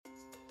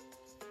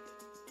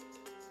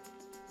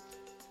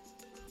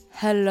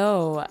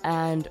Hello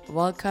and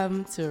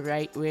welcome to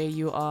Right Where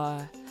You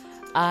Are.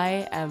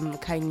 I am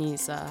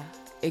Kanyisa,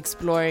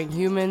 exploring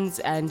humans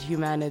and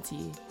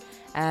humanity.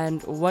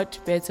 And what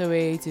better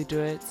way to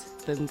do it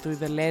than through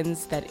the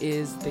lens that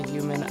is the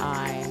human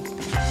eye?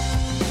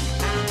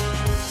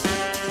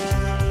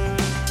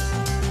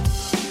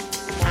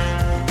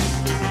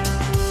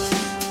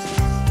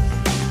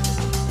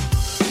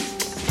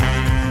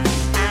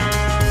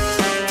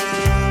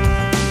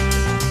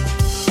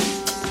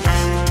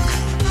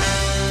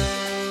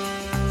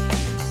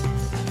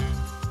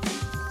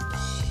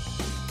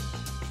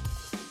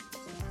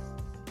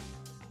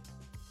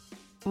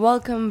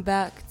 Welcome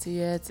back to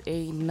yet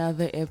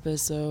another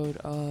episode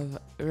of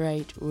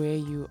Right Where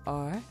You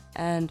Are,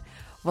 and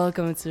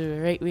welcome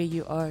to Right Where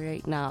You Are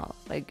right now,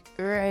 like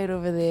right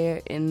over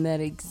there in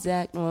that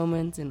exact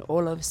moment in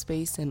all of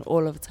space and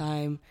all of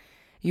time.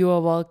 You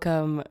are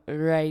welcome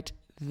right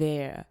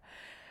there.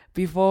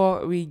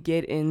 Before we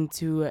get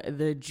into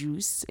the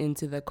juice,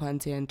 into the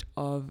content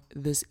of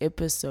this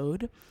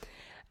episode,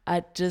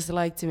 I'd just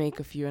like to make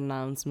a few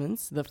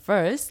announcements. The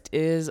first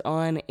is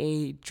on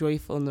a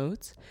joyful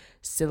note,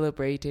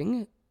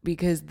 celebrating,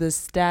 because the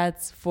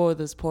stats for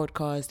this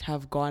podcast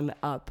have gone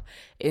up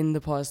in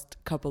the past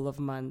couple of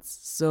months.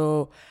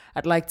 So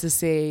I'd like to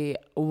say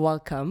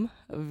welcome,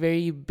 a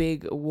very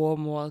big,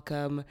 warm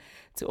welcome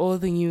to all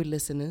the new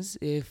listeners.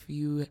 If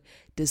you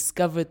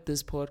discovered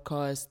this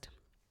podcast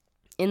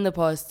in the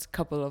past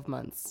couple of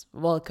months,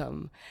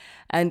 welcome.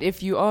 And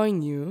if you are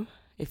new,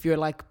 if you're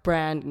like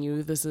brand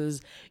new, this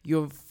is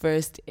your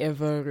first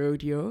ever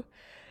rodeo,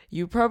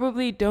 you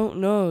probably don't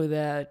know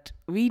that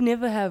we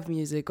never have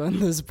music on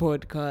this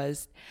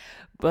podcast,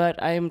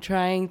 but I'm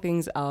trying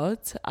things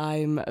out.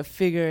 I'm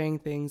figuring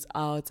things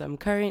out. I'm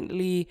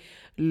currently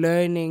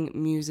learning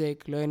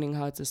music, learning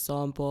how to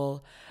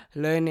sample,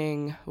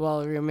 remembering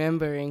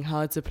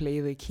how to play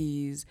the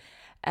keys.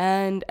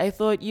 And I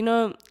thought,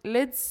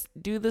 let's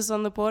do this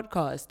on the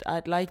podcast.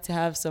 I'd like to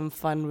have some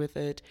fun with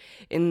it.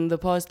 In the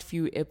past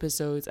few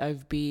episodes,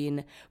 I've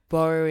been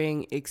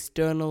borrowing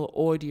external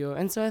audio.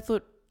 And so I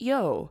thought,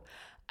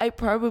 I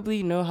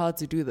probably know how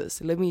to do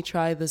this. Let me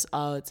try this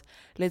out.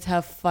 Let's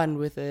have fun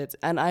with it.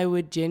 And I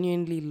would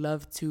genuinely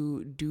love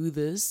to do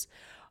this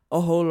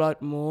a whole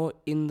lot more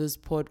in this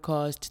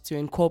podcast, to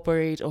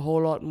incorporate a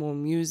whole lot more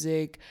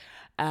music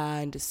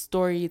and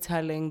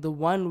storytelling. The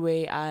one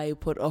way I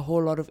put a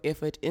whole lot of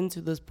effort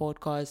into this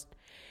podcast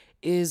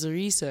is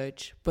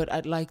research, but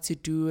I'd like to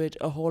do it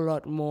a whole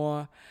lot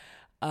more,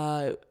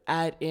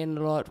 add in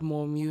a lot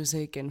more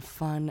music and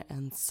fun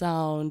and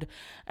sound,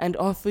 and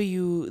offer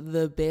you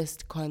the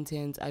best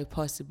content I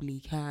possibly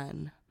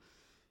can.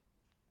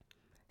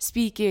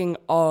 Speaking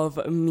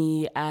of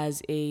me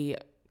as a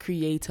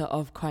creator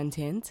of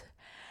content,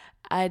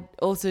 I'd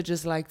also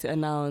just like to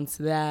announce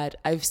that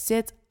I've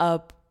set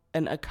up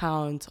an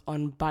account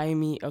on Buy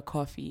Me a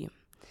Coffee.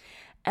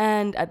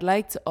 And I'd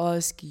like to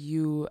ask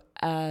you,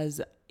 as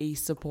a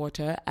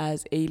supporter,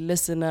 as a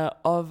listener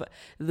of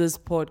this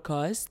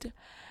podcast,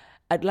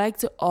 I'd like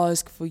to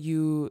ask for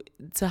you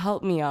to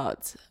help me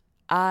out.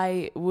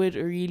 I would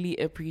really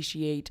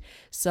appreciate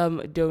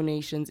some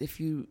donations if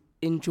you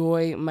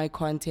enjoy my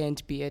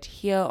content, be it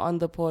here on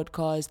the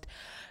podcast,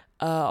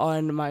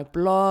 on my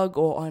blog,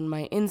 or on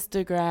my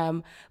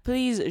Instagram.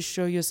 Please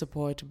show your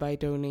support by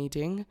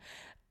donating.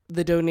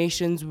 The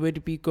donations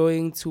would be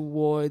going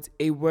towards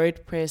a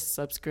WordPress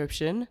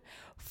subscription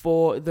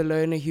for the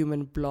Learner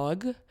Human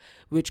blog,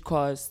 which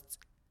costs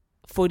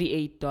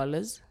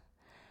 $48.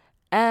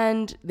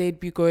 And they'd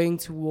be going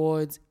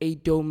towards a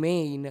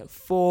domain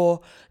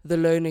for the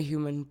Learner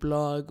Human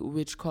blog,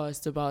 which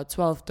costs about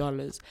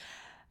 $12.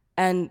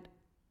 And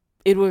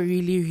it will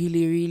really,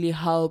 really, really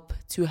help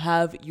to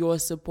have your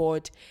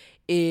support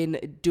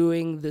in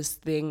doing this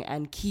thing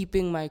and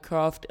keeping my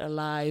craft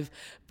alive,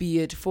 be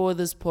it for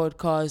this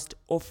podcast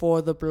or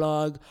for the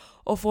blog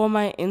or for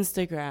my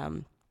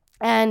Instagram.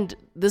 And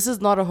this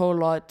is not a whole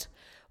lot.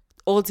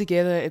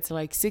 Altogether, it's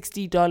like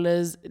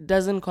 $60. It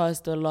doesn't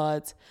cost a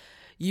lot.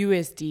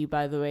 USD,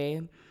 by the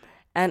way.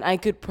 And I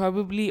could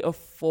probably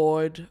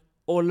afford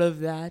all of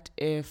that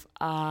if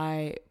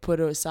I put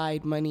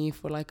aside money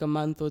for like a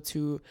month or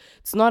two.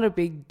 It's not a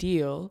big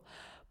deal,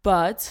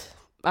 but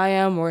I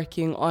am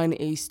working on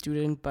a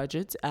student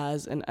budget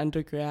as an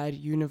undergrad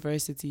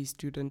university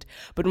student.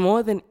 But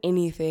more than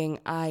anything,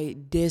 I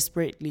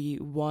desperately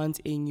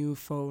want a new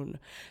phone,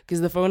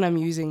 because the phone I'm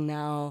using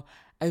now,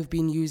 I've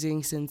been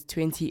using since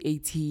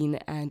 2018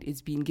 and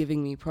it's been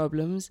giving me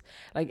problems.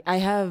 Like, I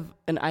have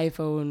an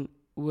iPhone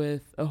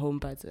with a home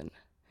button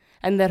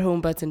and that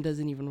home button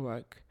doesn't even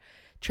work.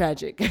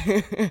 Tragic.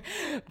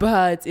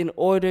 But in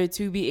order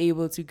to be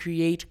able to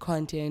create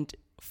content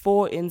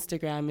for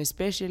Instagram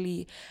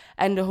especially,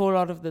 and a whole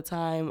lot of the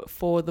time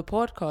for the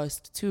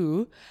podcast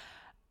too,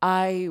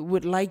 I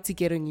would like to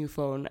get a new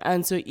phone.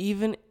 And so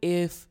even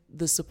if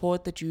the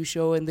support that you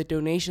show and the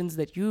donations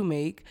that you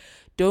make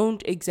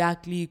don't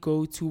exactly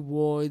go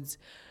towards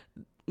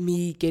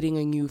me getting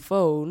a new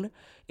phone,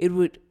 It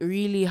would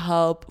really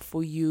help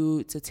for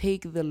you to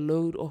take the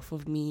load off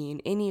of me in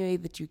any way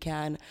that you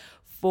can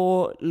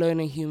for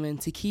Learner Human,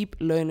 to keep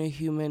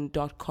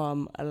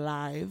learnerhuman.com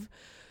alive,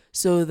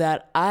 so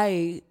that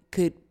I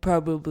could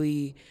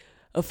probably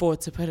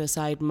afford to put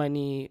aside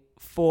money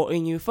for a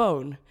new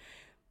phone.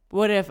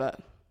 Whatever.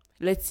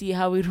 Let's see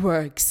how it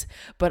works.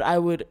 But I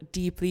would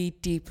deeply,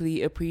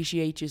 deeply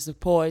appreciate your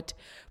support.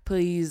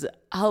 Please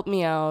help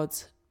me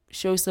out.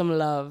 Show some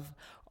love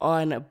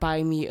on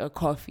Buy Me a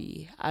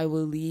Coffee. I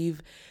will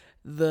leave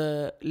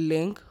the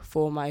link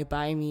for my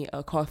Buy Me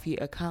a Coffee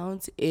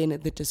account in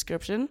the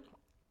description.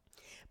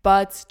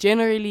 But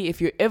generally, if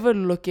you're ever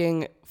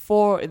looking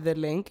for the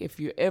link, if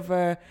you're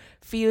ever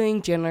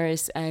feeling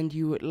generous and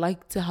you would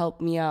like to help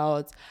me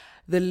out,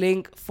 the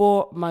link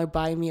for my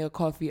Buy Me a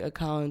Coffee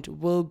account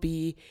will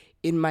be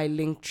in my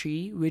link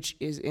tree, which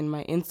is in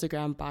my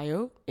Instagram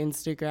bio,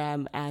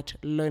 Instagram at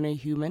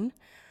learnerhuman.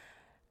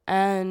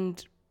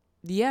 And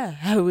yeah,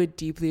 I would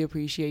deeply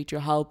appreciate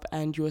your help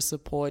and your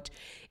support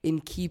in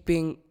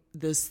keeping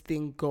this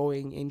thing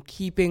going, in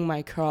keeping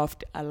my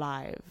craft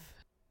alive.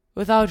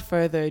 Without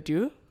further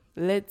ado,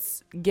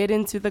 let's get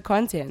into the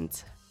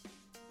content.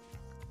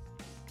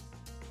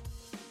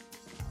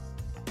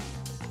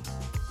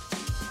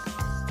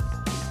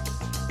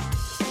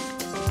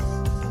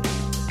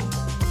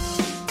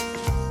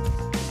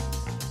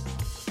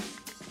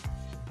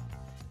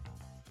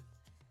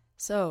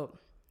 So,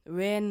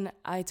 when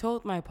I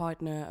told my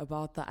partner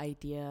about the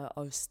idea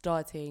of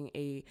starting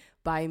a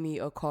Buy Me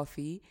a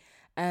Coffee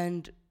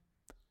and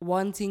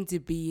wanting to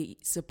be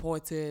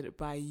supported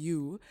by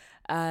you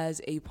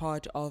as a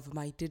part of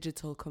my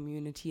digital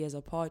community, as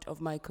a part of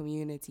my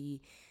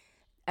community,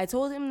 I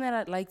told him that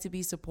I'd like to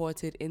be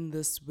supported in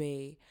this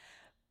way,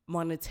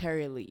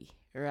 monetarily,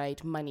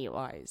 right,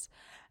 money-wise.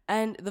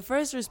 And the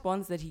first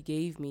response that he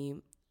gave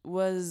me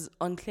was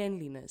on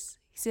cleanliness.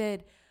 He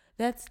said,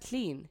 that's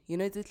clean.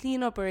 It's a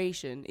clean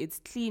operation. It's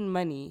clean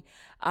money.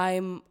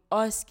 I'm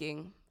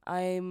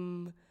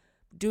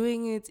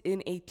doing it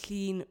in a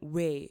clean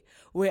way.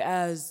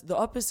 Whereas the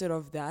opposite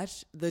of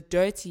that, the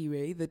dirty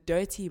way, the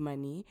dirty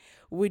money,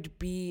 would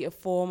be a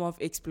form of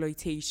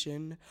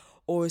exploitation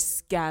or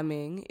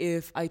scamming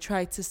if I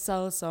try to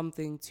sell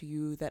something to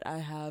you that I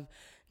have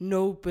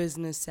no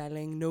business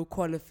selling, no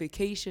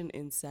qualification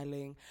in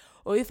selling,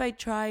 or if I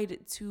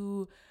tried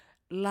to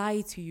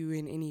lie to you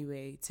in any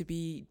way, to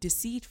be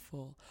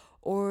deceitful,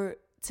 or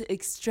to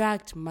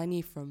extract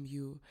money from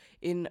you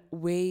in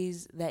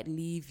ways that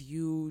leave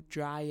you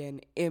dry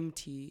and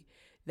empty,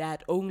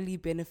 that only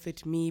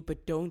benefit me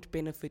but don't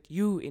benefit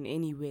you in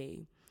any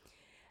way.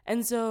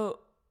 And so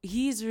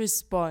his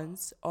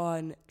response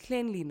on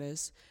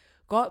cleanliness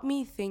got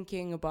me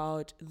thinking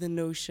about the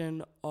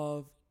notion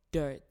of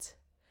dirt.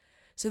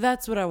 So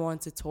that's what I want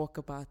to talk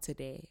about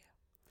today.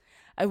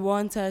 I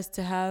want us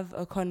to have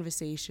a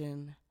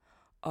conversation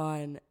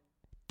on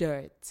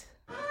dirt.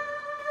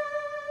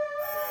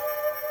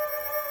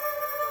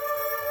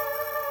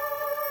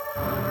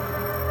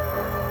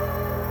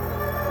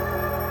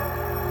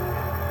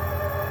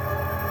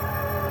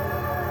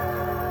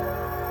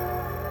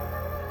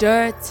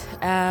 Dirt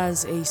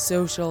as a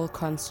social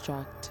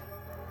construct.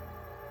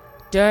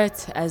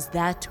 Dirt as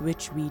that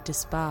which we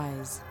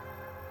despise,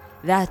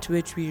 that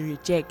which we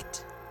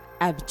reject,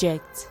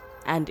 abject,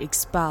 and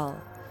expel,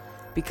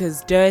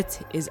 because dirt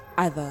is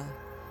other.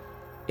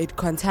 It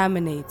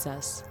contaminates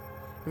us,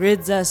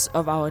 rids us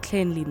of our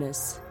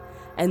cleanliness,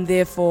 and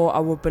therefore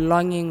our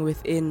belonging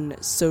within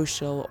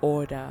social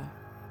order.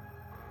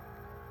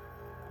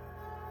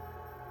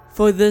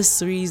 For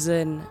this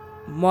reason,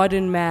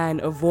 modern man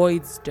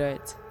avoids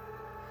dirt,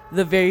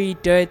 the very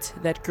dirt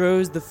that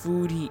grows the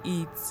food he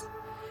eats,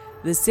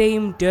 the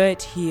same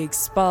dirt he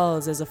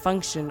expels as a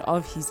function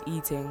of his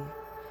eating.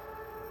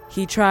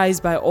 He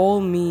tries by all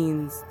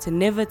means to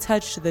never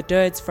touch the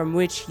dirt from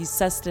which his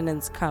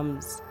sustenance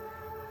comes.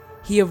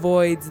 He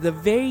avoids the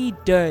very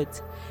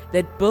dirt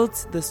that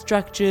built the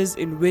structures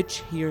in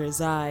which he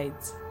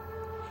resides.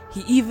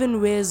 He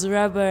even wears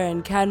rubber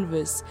and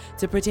canvas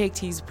to protect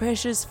his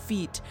precious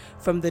feet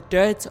from the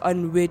dirt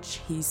on which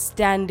his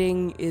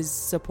standing is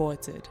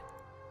supported.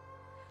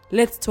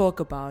 Let's talk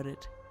about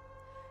it.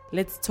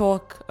 Let's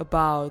talk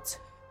about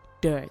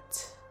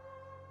dirt.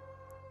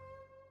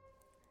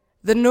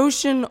 The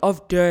notion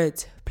of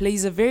dirt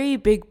plays a very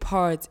big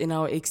part in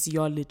our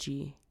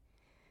axiology.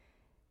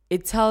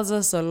 It tells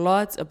us a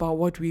lot about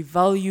what we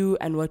value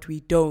and what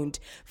we don't,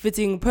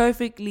 fitting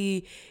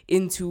perfectly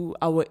into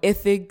our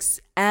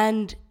ethics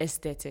and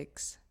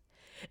aesthetics.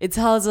 It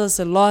tells us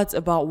a lot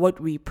about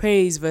what we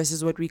praise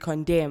versus what we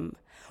condemn,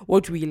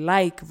 what we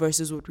like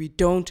versus what we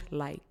don't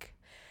like.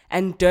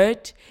 And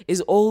dirt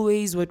is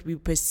always what we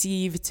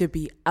perceive to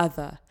be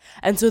other.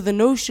 And so the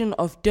notion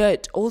of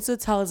dirt also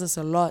tells us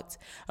a lot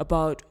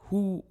about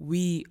who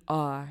we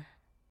are.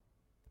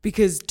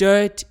 Because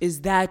dirt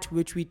is that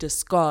which we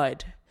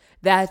discard,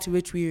 that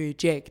which we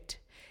reject,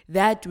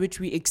 that which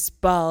we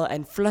expel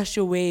and flush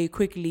away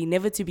quickly,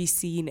 never to be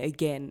seen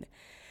again.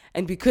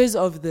 And because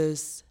of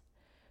this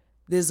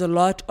there's a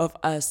lot of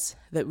us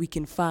that we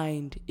can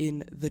find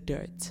in the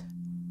dirt.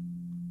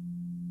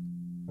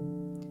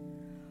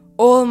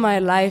 All my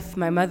life,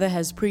 my mother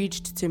has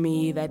preached to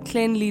me that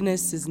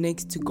cleanliness is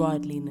next to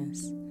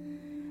godliness.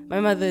 My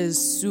mother is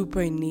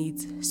super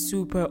neat,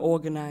 super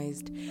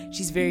organized.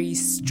 She's very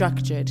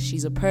structured.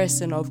 She's a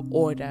person of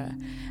order.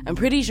 I'm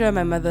pretty sure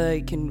my mother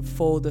can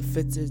fold a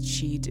fitted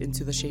sheet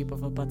into the shape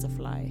of a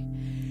butterfly.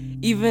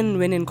 Even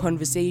when in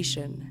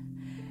conversation,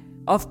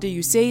 after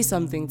you say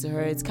something to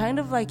her, it's kind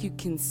of like you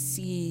can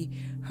see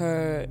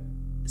her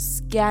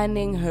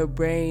scanning her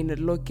brain,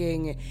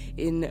 looking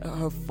in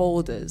her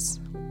folders,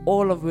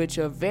 all of which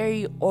are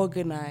very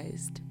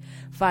organized,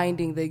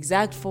 finding the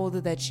exact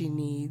folder that she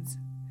needs,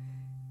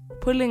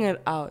 pulling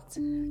it out,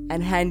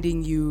 and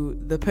handing you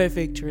the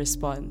perfect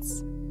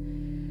response.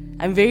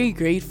 I'm very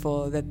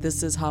grateful that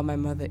this is how my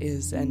mother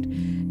is,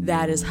 and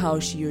that is how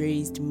she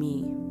raised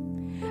me.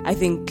 I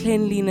think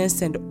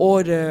cleanliness and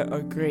order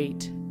are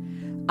great.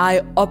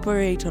 I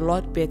operate a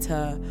lot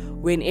better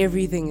when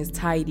everything is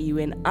tidy,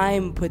 when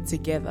I'm put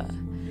together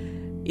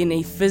in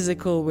a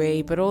physical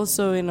way, but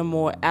also in a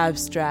more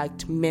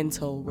abstract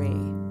mental way.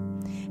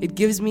 It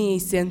gives me a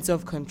sense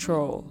of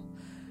control,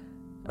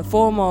 a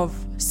form of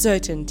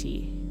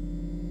certainty.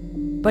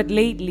 But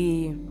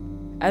lately,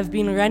 I've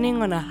been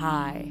running on a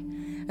high,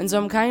 and so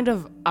I'm kind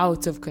of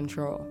out of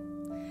control.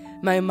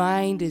 My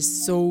mind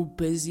is so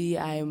busy,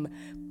 I'm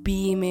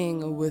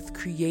beaming with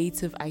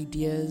creative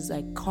ideas.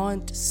 I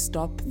can't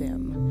stop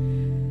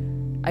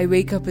them. I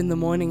wake up in the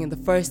morning and the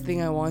first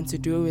thing I want to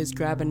do is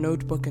grab a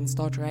notebook and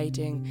start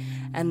writing,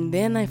 and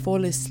then I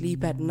fall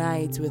asleep at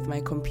night with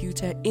my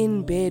computer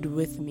in bed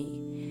with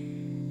me.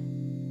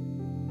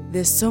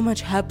 There's so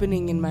much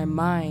happening in my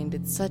mind.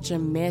 It's such a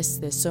mess.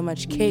 There's so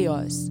much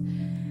chaos,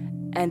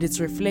 and it's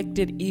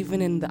reflected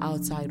even in the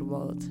outside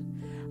world.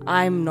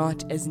 I'm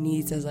not as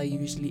neat as I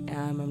usually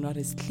am. I'm not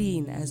as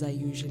clean as I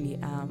usually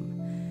am.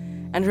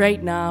 And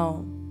right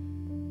now,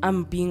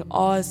 I'm being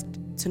asked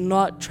to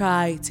not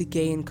try to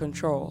gain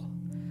control,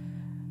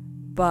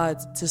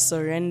 but to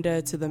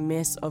surrender to the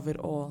mess of it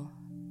all,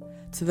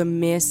 to the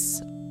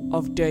mess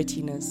of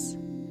dirtiness,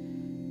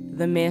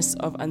 the mess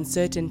of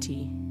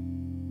uncertainty.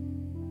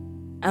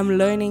 I'm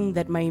learning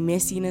that my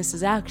messiness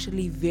is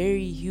actually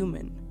very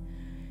human,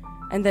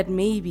 and that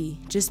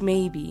maybe, just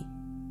maybe,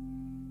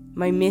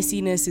 my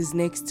messiness is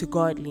next to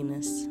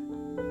godliness.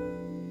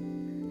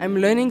 I'm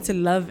learning to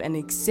love and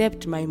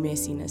accept my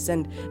messiness,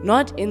 and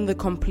not in the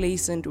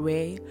complacent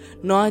way,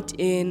 not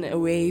in a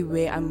way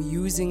where I'm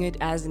using it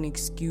as an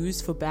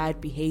excuse for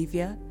bad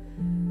behavior.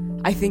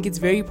 I think it's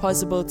very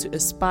possible to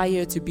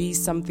aspire to be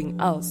something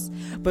else,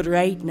 but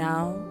right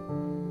now,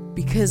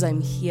 because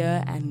I'm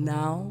here and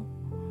now,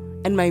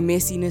 and my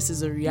messiness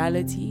is a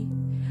reality,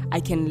 I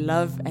can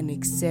love and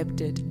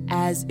accept it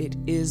as it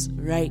is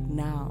right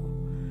now.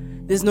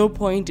 There's no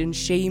point in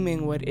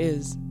shaming what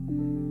is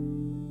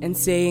and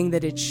saying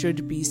that it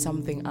should be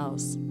something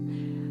else,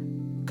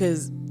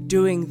 because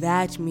doing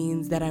that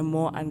means that I'm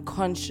more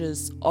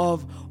unconscious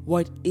of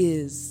what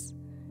is,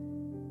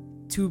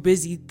 too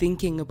busy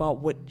thinking about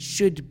what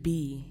should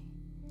be.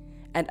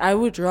 And I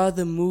would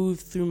rather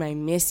move through my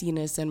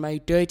messiness and my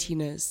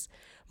dirtiness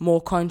more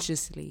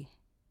consciously.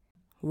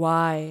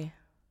 Why?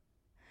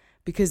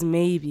 Because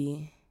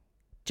maybe,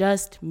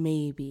 just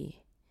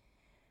maybe,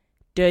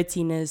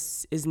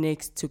 dirtiness is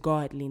next to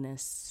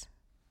godliness.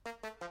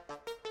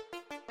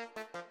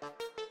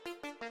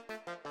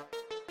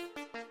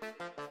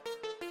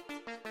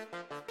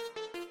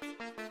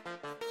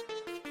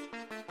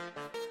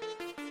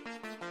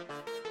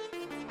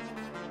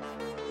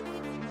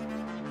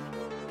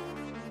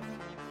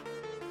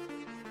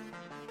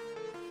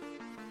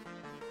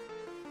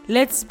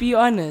 Let's be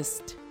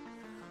honest.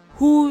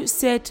 Who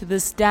set the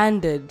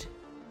standard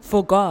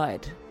for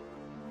God?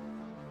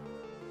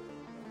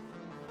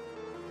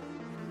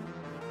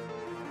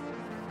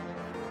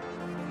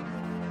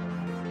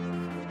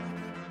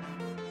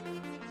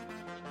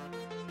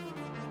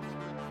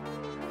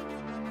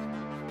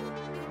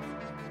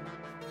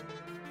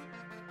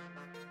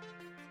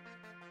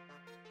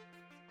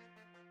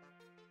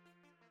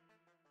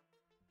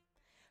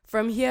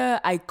 From here,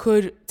 I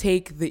could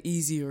take the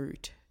easy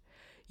route.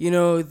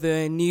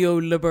 The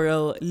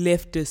neoliberal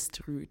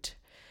leftist route.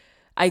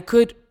 I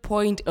could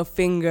point a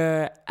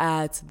finger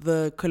at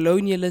the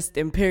colonialist,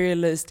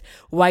 imperialist,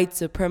 white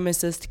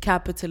supremacist,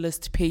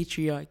 capitalist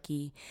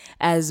patriarchy,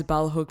 as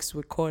bell hooks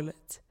would call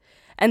it.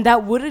 And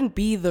that wouldn't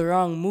be the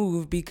wrong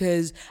move,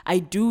 because I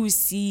do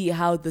see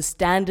how the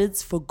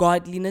standards for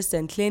godliness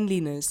and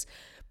cleanliness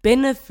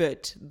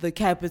benefit the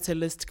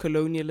capitalist,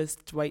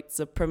 colonialist, white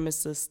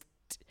supremacist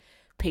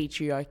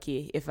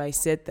patriarchy, if I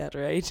said that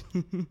right.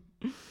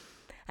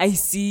 I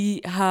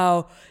see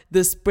how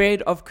the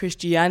spread of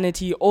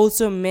Christianity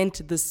also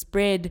meant the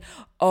spread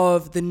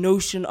of the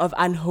notion of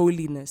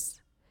unholiness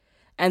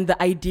and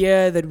the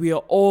idea that we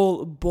are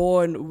all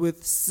born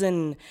with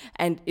sin,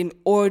 and in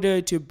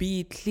order to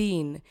be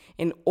clean,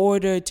 in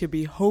order to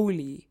be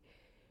holy,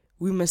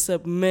 we must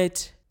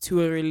submit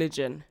to a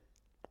religion.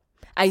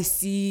 I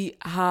see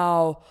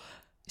how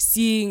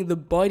seeing the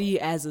body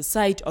as a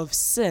site of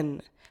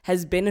sin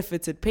has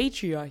benefited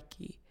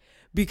patriarchy,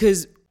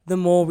 because the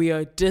more we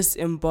are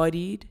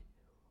disembodied,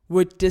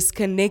 we're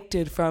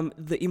disconnected from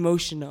the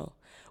emotional,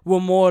 we're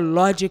more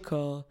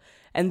logical,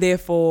 and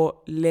therefore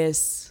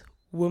less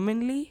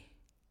womanly.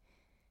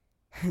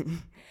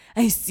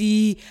 I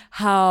see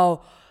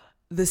how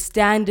the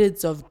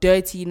standards of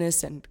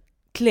dirtiness and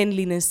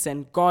cleanliness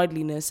and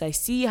godliness, I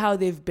see how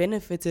they've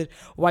benefited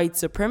white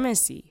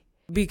supremacy.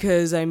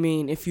 Because,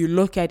 if you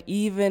look at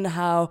even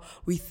how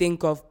we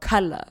think of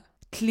color,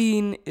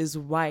 clean is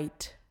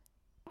white,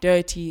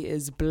 dirty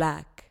is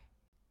black,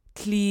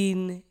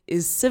 clean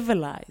is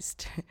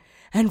civilized.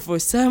 And for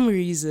some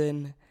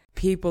reason,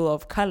 people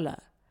of color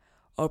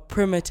are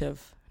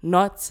primitive,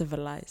 not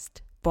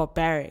civilized,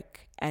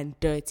 barbaric, and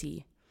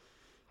dirty.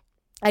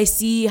 I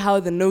see how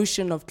the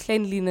notion of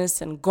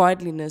cleanliness and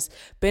godliness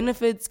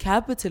benefits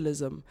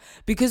capitalism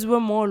because we're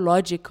more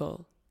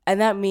logical. And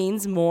that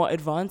means more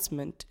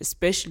advancement,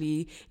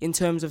 especially in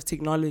terms of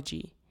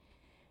technology.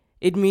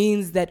 It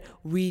means that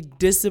we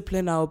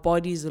discipline our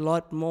bodies a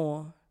lot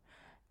more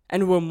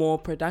and we're more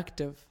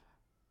productive.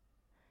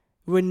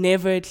 We're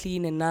never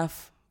clean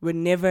enough. We're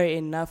never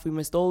enough. We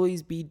must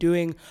always be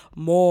doing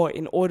more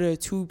in order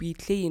to be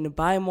clean.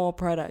 Buy more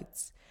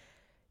products.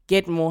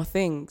 Get more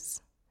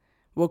things.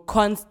 We're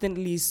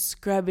constantly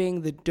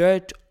scrubbing the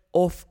dirt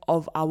off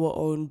of our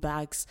own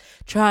backs,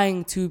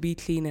 trying to be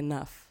clean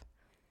enough.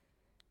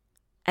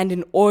 And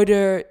in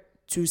order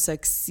to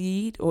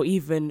succeed or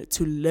even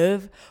to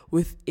live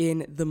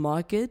within the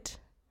market,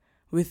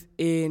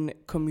 within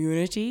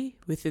community,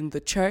 within the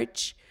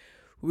church,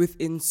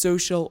 within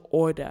social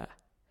order,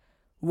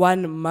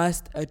 one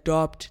must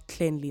adopt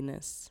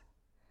cleanliness.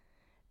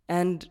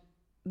 And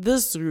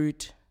this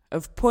route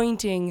of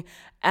pointing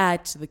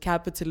at the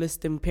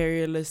capitalist,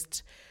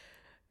 imperialist,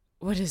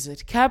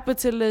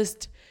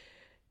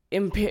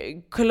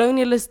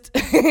 colonialist,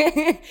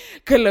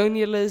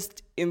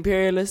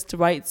 imperialist,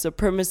 white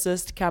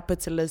supremacist,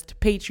 capitalist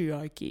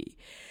patriarchy.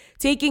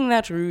 Taking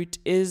that route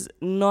is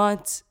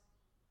not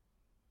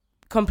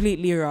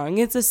completely wrong.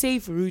 It's a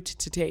safe route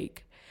to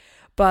take.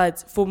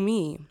 But for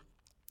me,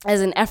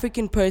 as an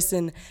African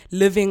person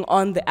living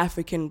on the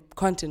African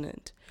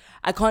continent,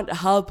 I can't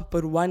help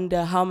but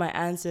wonder how my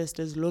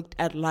ancestors looked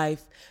at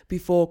life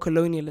before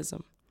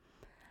colonialism.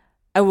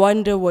 I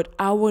wonder what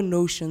our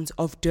notions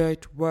of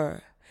dirt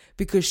were,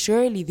 because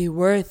surely there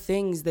were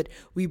things that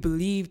we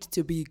believed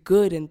to be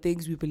good and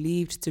things we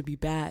believed to be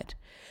bad.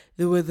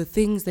 There were the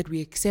things that we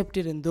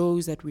accepted and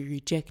those that we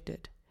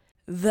rejected.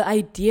 The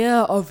idea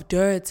of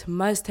dirt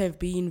must have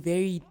been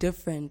very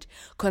different,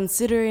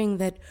 considering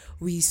that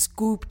we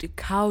scooped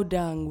cow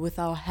dung with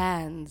our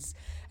hands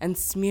and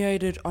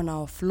smeared it on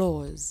our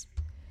floors.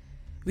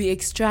 We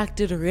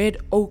extracted red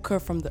ochre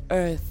from the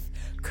earth,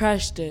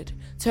 crushed it,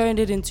 turned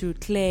it into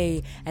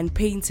clay, and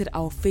painted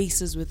our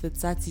faces with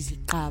its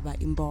tsatsisiqaba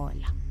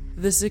imbola.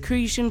 The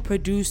secretion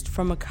produced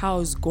from a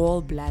cow's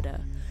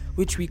gallbladder,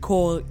 which we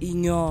call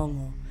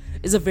inyongo,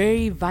 is a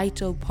very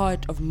vital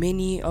part of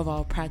many of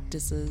our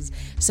practices,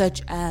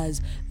 such as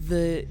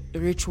the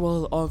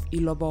ritual of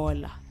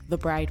ilobola, the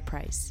bride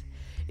price.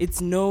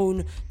 It's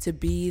known to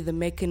be the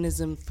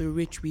mechanism through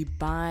which we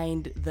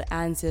bind the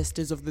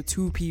ancestors of the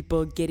two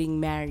people getting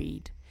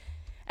married.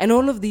 And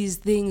all of these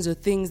things are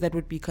things that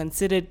would be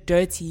considered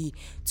dirty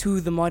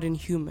to the modern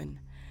human.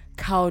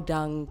 Cow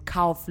dung,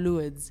 cow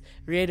fluids,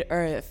 red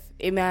earth.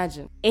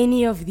 Imagine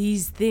any of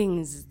these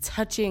things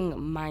touching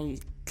my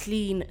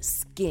clean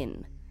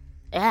skin.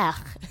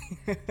 Ugh.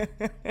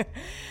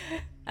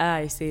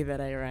 I say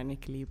that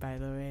ironically, by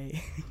the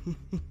way.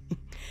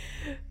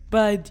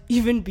 But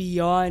even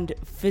beyond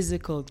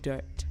physical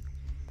dirt,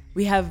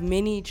 we have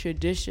many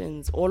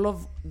traditions. All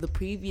of the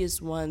previous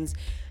ones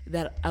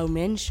that I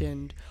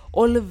mentioned,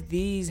 all of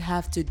these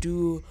have to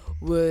do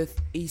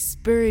with a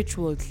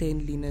spiritual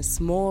cleanliness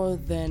more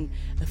than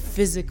a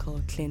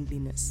physical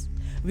cleanliness.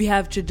 We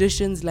have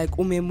traditions like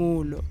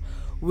umemulo,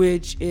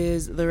 which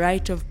is the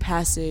rite of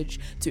passage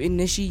to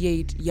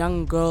initiate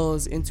young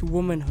girls into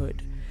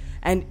womanhood.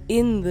 And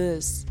in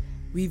this,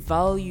 we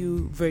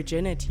value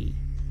virginity.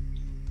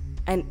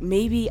 And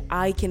maybe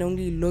I can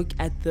only look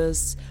at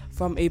this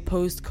from a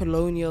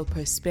post-colonial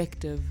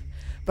perspective,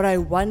 but I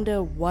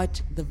wonder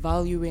what the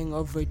valuing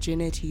of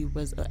virginity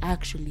was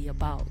actually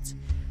about.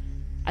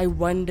 I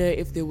wonder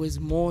if there was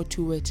more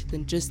to it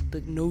than just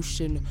the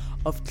notion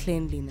of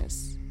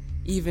cleanliness,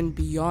 even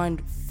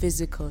beyond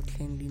physical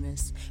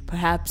cleanliness,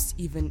 perhaps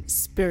even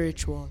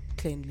spiritual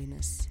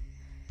cleanliness.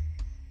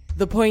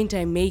 The point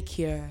I make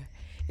here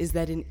is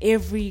that in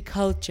every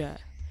culture,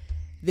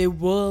 there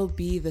will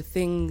be the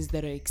things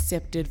that are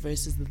accepted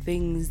versus the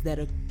things that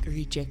are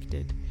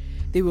rejected.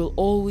 There will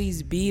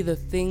always be the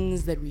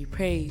things that we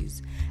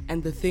praise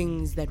and the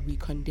things that we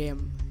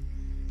condemn.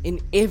 In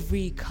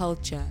every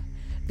culture,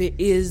 there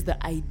is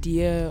the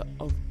idea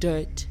of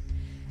dirt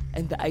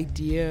and the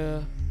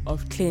idea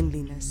of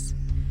cleanliness.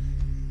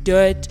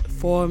 Dirt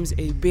forms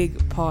a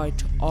big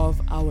part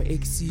of our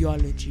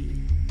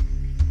axiology.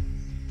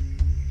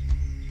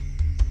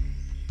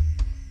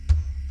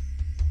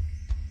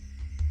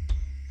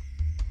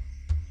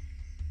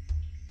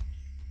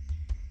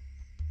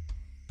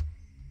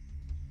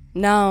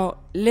 Now,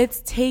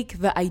 let's take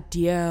the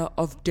idea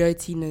of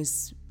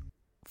dirtiness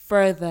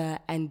further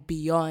and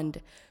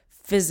beyond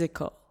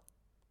physical.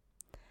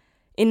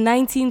 In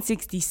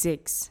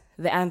 1966,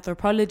 the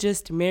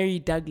anthropologist Mary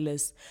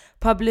Douglas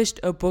published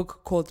a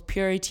book called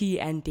Purity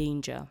and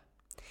Danger.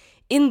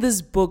 In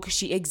this book,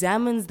 she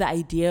examines the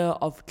idea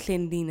of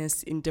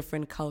cleanliness in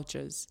different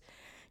cultures.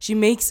 She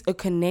makes a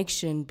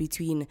connection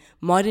between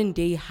modern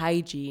day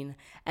hygiene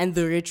and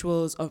the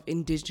rituals of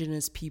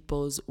indigenous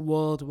peoples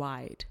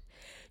worldwide.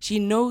 She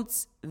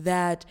notes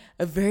that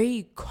a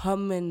very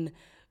common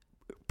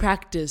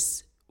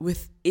practice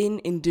within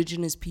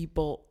indigenous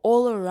people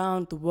all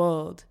around the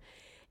world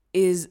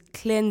is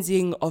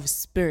cleansing of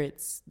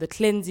spirits, the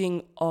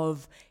cleansing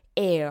of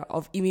air,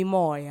 of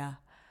imimoya,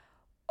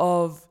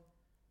 of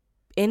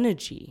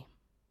energy.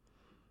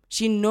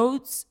 She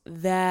notes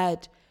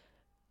that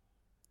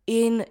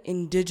in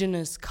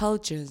indigenous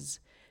cultures,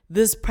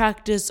 this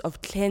practice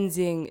of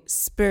cleansing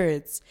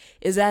spirits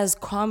is as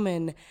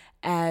common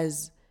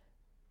as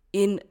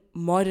in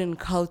modern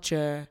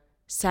culture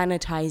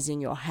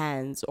sanitizing your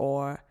hands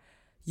or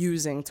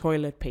using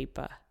toilet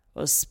paper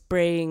or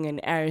spraying an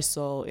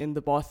aerosol in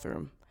the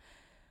bathroom.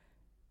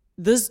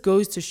 This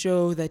goes to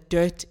show that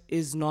dirt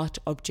is not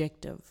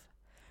objective.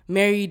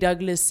 Mary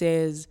Douglas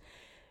says,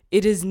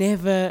 it is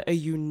never a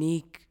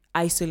unique,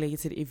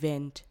 isolated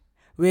event.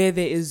 Where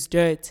there is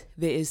dirt,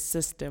 there is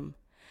system.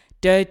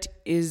 Dirt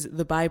is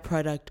the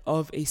byproduct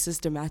of a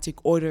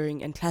systematic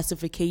ordering and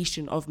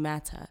classification of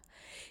matter,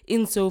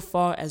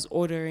 insofar as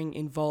ordering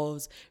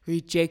involves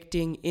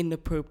rejecting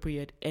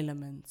inappropriate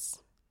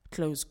elements.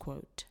 Close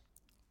quote.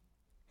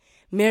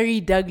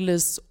 Mary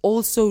Douglas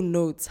also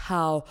notes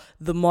how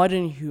the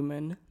modern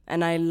human,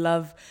 and I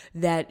love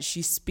that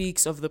she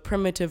speaks of the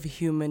primitive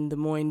human, the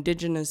more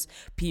indigenous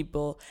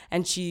people,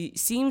 and she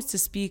seems to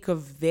speak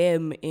of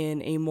them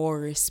in a more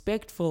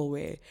respectful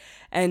way.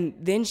 And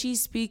then she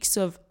speaks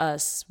of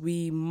us,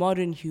 we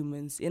modern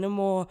humans, in a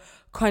more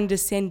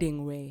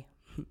condescending way.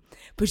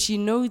 But she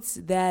notes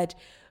that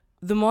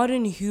the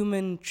modern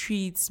human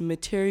treats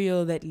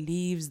material that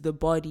leaves the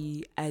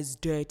body as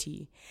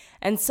dirty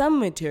and some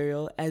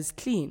material as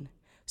clean.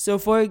 So,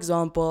 for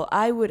example,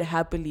 I would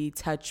happily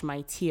touch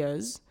my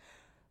tears,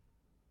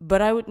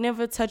 but I would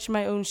never touch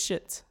my own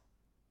shit.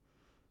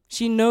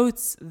 She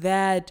notes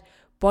that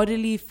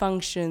bodily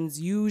functions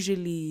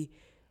usually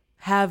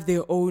have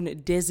their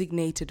own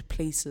designated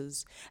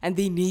places and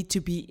they need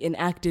to be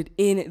enacted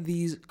in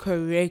these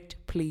correct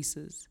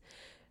places.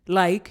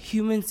 Like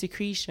human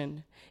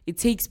secretion, it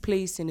takes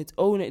place in its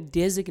own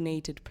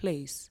designated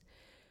place.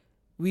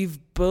 We've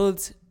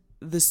built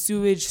the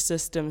sewage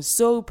system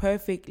so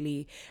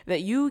perfectly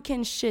that you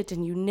can shit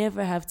and you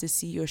never have to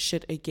see your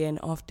shit again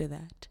after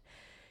that.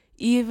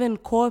 Even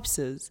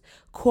corpses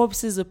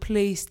are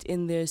placed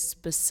in their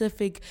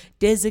specific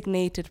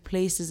designated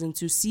places, and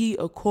to see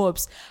a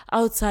corpse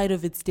outside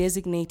of its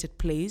designated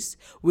place,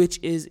 which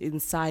is in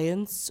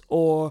science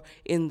or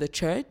in the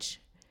church,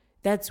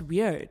 that's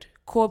weird.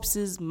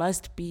 Corpses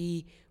must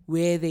be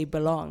where they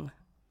belong.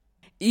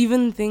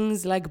 Even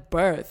things like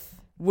birth.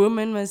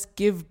 Women must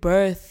give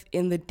birth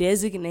in the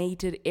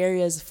designated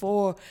areas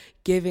for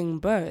giving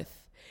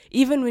birth.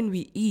 Even when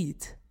we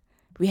eat,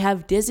 we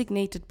have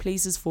designated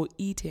places for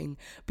eating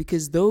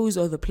because those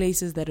are the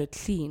places that are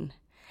clean,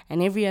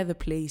 and every other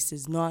place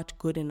is not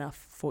good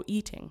enough for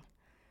eating.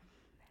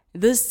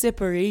 This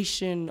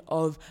separation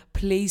of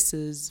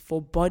places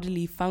for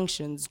bodily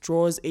functions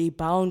draws a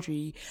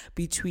boundary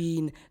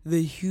between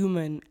the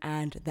human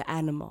and the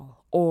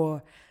animal,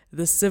 or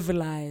the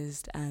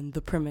civilized and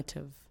the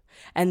primitive.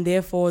 And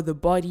therefore, the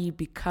body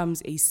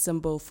becomes a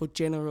symbol for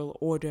general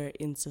order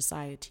in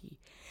society.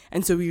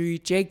 And so we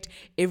reject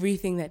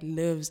everything that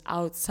lives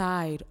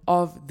outside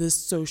of this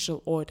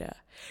social order.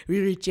 We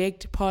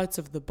reject parts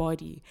of the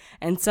body,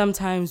 and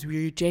sometimes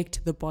we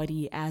reject the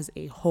body as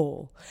a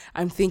whole.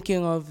 I'm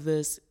thinking of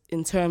this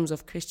in terms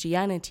of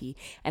Christianity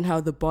and how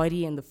the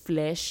body and the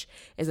flesh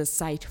is a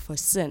site for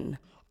sin.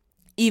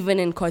 Even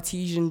in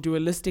Cartesian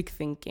dualistic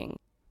thinking,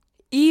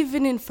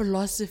 even in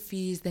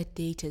philosophies that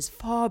date as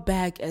far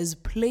back as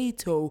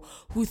Plato,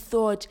 who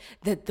thought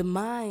that the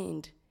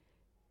mind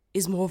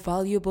is more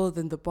valuable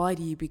than the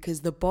body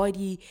because the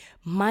body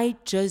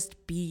might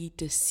just be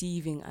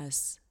deceiving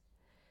us.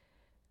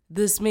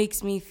 This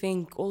makes me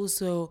think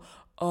also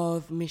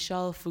of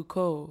Michel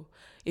Foucault.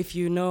 If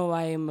you know,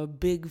 I am a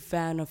big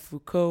fan of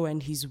Foucault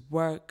and his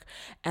work,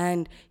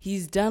 and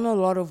he's done a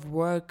lot of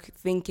work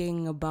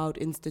thinking about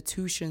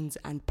institutions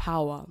and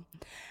power,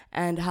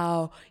 and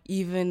how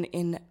even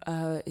in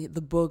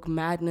the book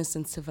Madness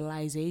and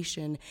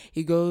Civilization,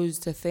 he goes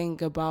to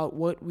think about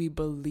what we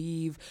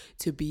believe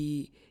to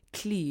be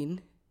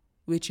clean,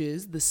 which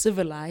is the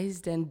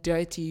civilized, and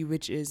dirty,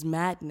 which is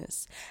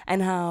madness,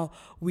 and how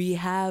we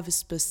have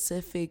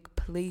specific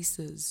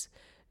places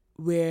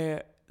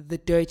where the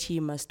dirty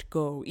must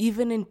go,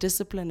 even in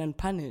Discipline and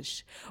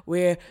Punish,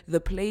 where the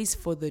place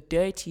for the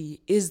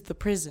dirty is the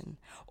prison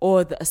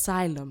or the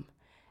asylum,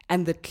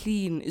 and the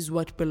clean is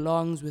what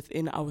belongs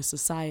within our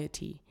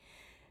society.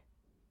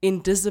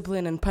 in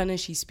Discipline and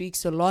Punish, he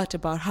speaks a lot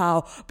about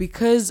how,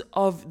 because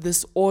of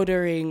this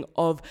ordering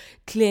of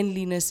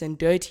cleanliness and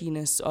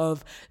dirtiness,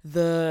 of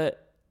the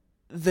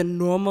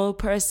normal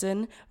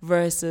person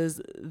versus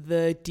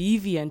the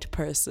deviant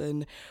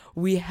person,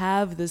 we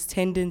have this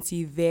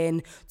tendency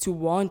then to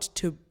want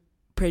to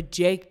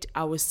project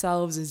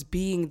ourselves as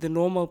being the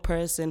normal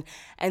person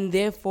and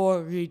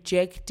therefore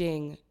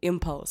rejecting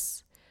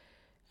impulse.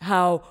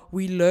 How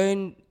we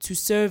learn to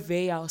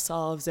survey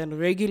ourselves and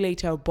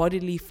regulate our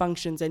bodily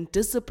functions and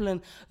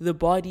discipline the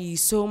body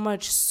so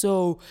much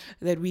so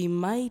that we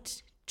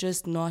might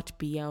just not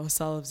be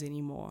ourselves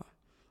anymore.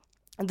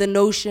 The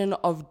notion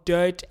of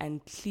dirt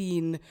and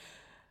clean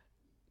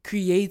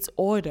creates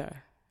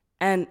order.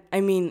 And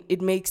I mean,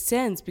 it makes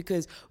sense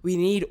because we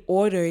need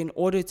order in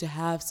order to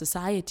have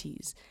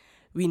societies.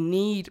 We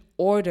need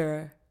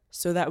order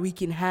so that we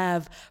can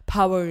have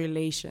power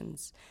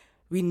relations.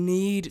 We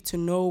need to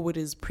know what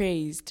is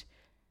praised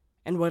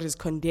and what is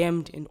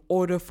condemned in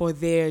order for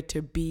there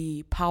to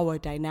be power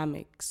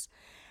dynamics.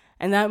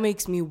 And that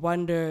makes me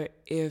wonder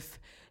if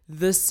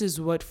this is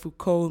what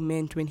Foucault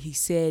meant when he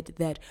said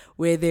that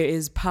where there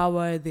is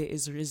power, there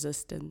is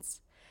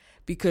resistance.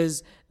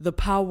 Because the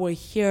power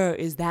here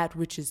is that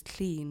which is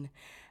clean.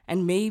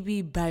 And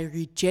maybe by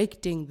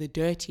rejecting the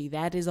dirty,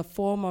 that is a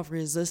form of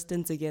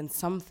resistance against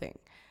something.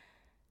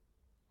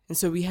 And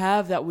so we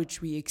have that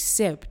which we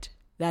accept,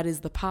 that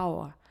is the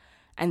power,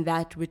 and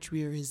that which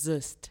we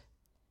resist,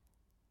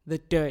 the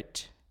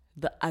dirt,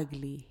 the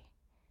ugly,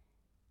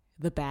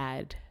 the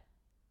bad.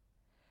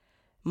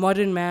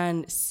 Modern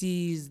man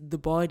sees the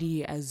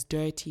body as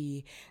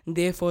dirty, and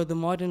therefore the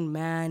modern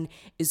man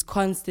is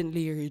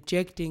constantly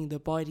rejecting the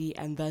body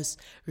and thus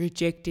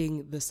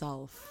rejecting the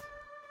self.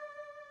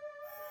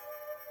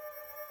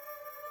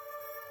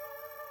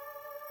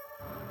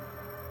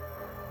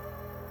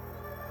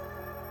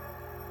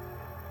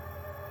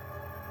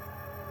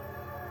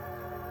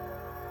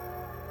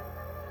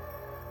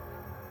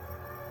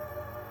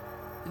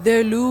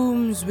 There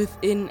looms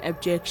within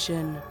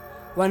abjection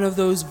one of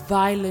those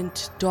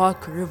violent,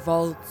 dark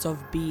revolts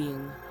of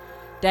being,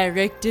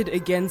 directed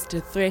against a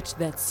threat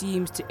that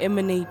seems to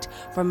emanate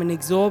from an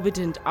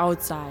exorbitant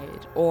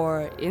outside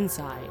or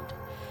inside,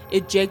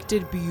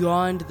 ejected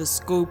beyond the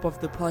scope of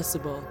the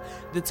possible,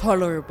 the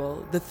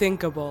tolerable, the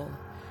thinkable.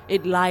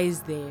 It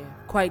lies there,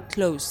 quite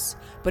close,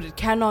 but it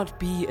cannot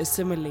be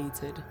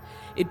assimilated.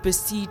 It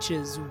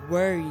beseeches,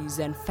 worries,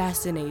 and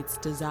fascinates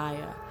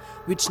desire,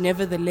 which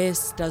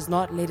nevertheless does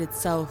not let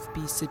itself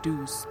be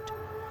seduced.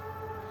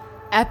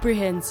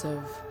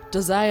 Apprehensive,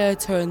 desire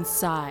turns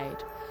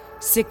side.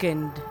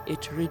 Sickened,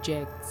 it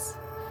rejects.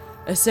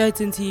 A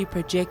certainty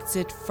projects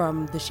it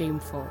from the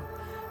shameful.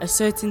 A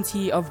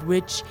certainty of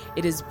which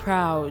it is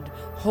proud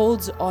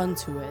holds on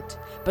to it,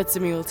 but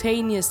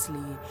simultaneously,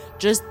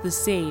 just the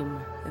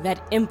same,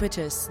 that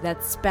impetus,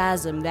 that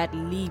spasm, that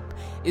leap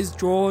is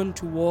drawn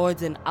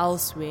towards an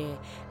elsewhere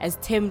as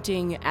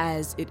tempting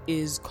as it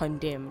is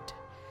condemned.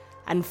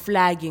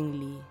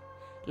 Unflaggingly,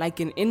 like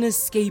an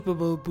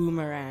inescapable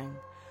boomerang,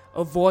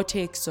 a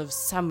vortex of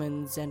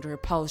summons and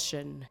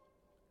repulsion,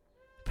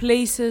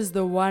 places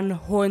the one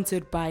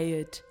haunted by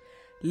it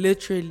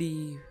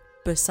literally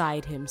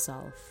beside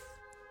himself.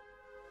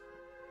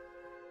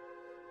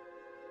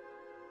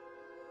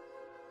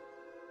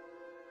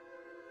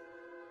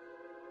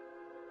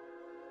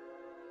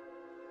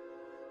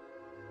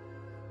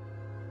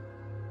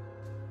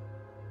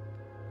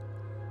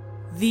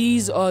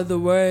 These are the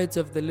words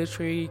of the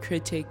literary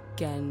critic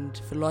and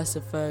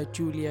philosopher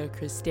Julia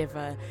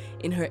Kristeva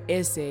in her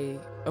essay,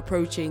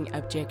 Approaching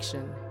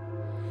Abjection.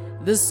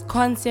 This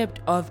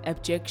concept of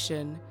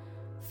abjection,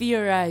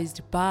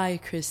 theorized by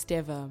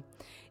Kristeva,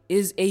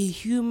 is a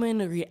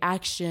human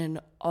reaction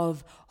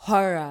of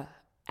horror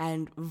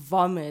and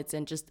vomit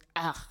and just,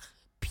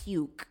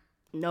 puke,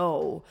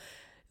 no.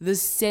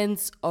 This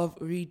sense of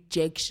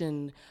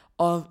rejection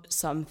of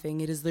something.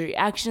 It is the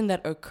reaction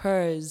that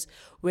occurs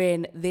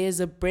when there's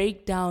a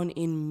breakdown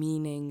in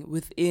meaning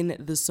within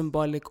the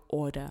symbolic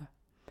order.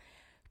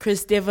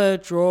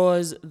 Kristeva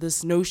draws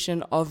this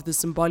notion of the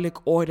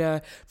symbolic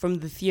order from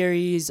the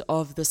theories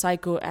of the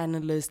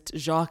psychoanalyst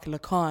Jacques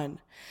Lacan.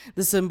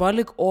 The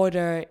symbolic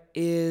order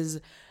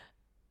is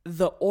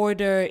the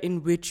order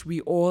in which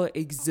we all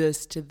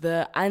exist,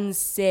 the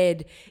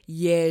unsaid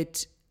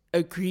yet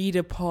agreed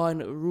upon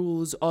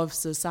rules of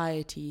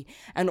society,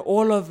 and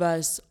all of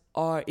us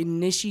are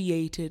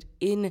initiated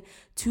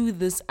into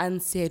this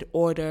unsaid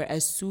order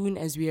as soon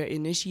as we are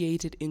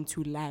initiated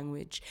into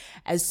language,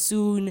 as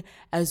soon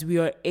as we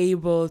are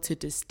able to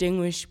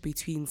distinguish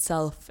between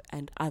self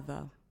and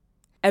other.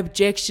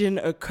 Abjection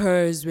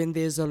occurs when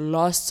there's a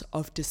loss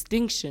of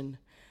distinction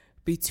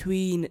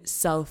between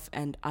self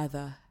and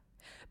other,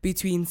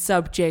 between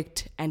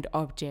subject and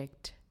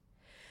object.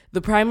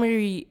 The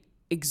primary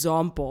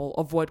example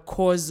of what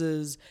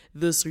causes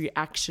this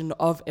reaction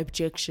of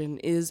abjection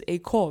is a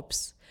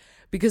corpse.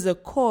 Because a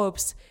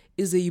corpse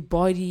is a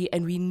body,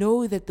 and we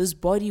know that this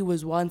body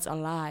was once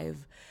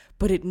alive,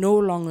 but it no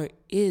longer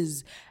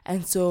is.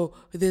 And so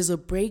there's a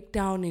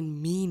breakdown in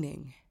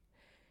meaning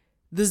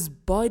This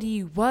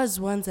body was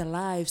once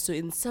alive, so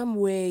in some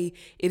way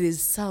it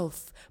is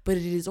self, but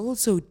it is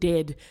also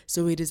dead,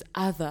 so it is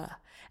other.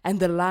 And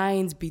the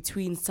lines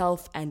between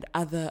self and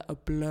other are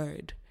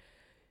blurred.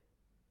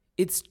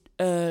 It's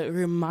a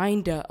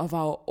reminder of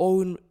our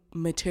own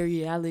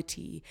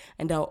materiality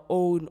and our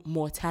own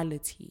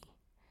mortality.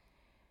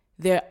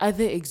 There are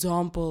other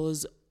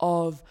examples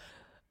of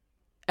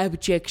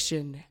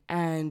abjection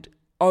and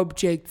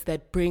objects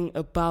that bring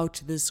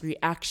about this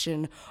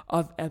reaction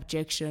of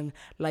abjection,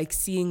 like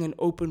seeing an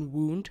open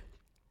wound,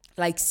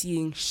 like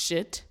seeing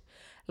shit,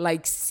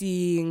 like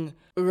seeing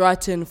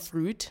rotten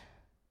fruit,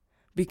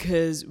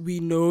 because we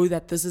know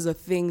that this is a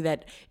thing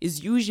that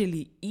is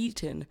usually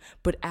eaten,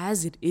 but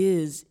as it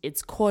is,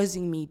 it's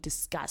causing me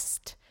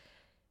disgust.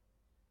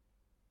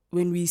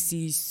 When we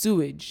see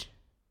sewage,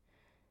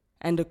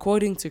 and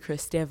according to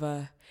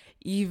Kristeva,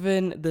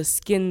 even the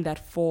skin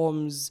that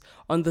forms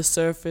on the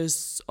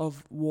surface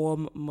of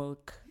warm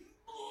milk.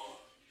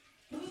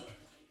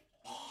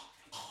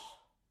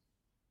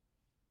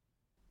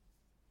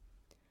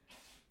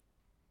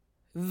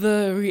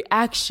 The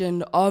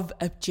reaction of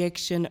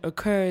abjection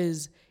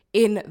occurs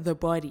in the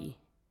body.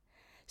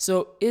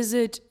 So is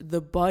it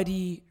the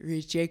body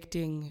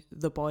rejecting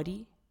the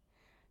body?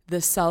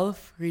 The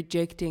self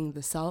rejecting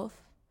the self?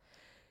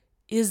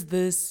 Is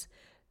this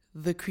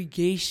the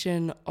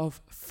creation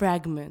of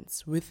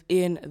fragments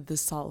within the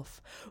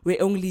self, where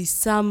only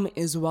some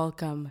is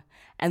welcome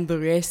and the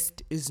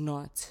rest is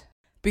not?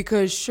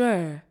 Because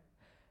sure,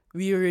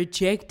 we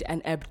reject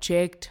and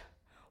abject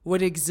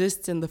what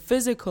exists in the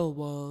physical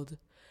world,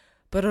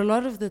 but a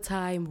lot of the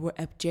time we're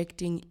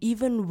abjecting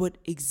even what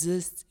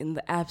exists in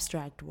the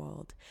abstract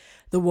world,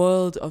 the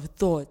world of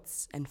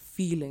thoughts and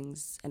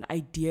feelings and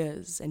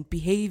ideas and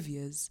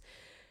behaviors.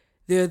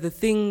 They're the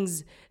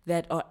things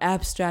that are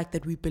abstract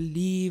that we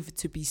believe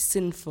to be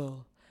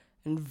sinful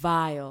and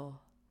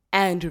vile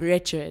and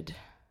wretched.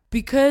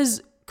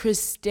 Because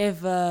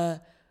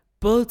Kristeva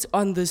built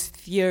on this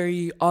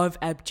theory of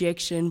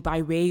abjection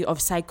by way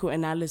of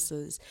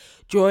psychoanalysis,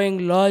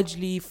 drawing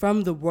largely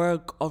from the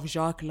work of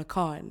Jacques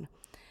Lacan,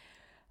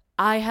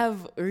 I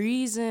have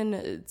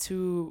reason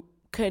to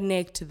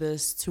connect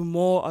this to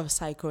more of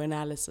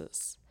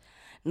psychoanalysis.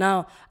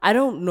 Now, I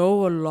don't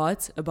know a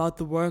lot about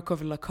the work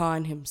of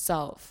Lacan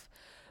himself,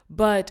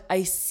 but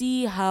I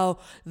see how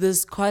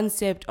this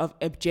concept of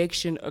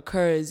abjection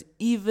occurs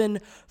even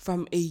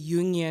from a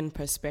Jungian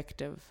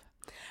perspective.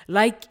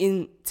 Like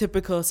in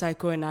typical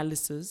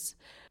psychoanalysis,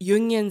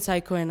 Jungian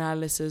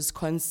psychoanalysis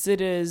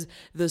considers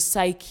the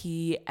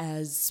psyche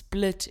as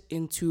split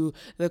into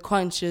the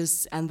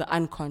conscious and the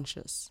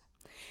unconscious.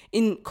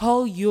 In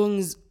Carl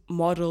Jung's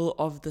model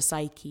of the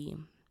psyche,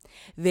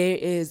 there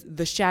is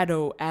the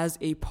shadow as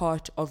a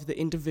part of the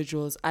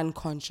individual's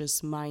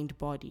unconscious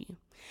mind-body.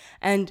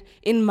 And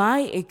in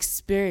my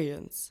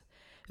experience,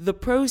 the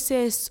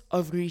process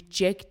of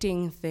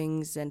rejecting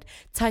things and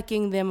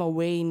tucking them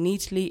away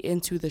neatly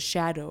into the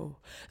shadow,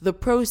 the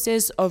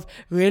process of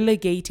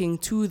relegating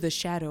to the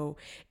shadow,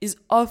 is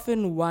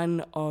often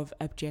one of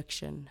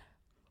abjection.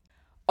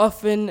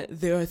 Often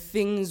there are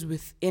things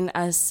within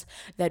us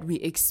that we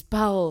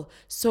expel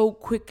so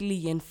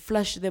quickly and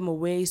flush them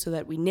away so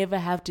that we never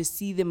have to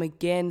see them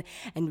again,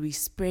 and we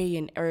spray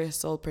an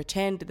aerosol,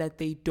 pretend that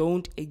they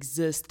don't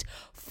exist,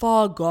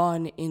 far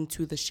gone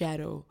into the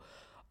shadow,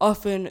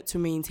 often to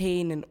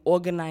maintain an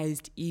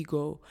organized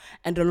ego,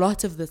 and a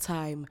lot of the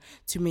time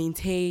to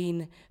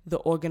maintain the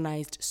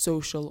organized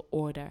social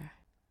order.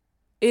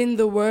 In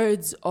the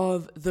words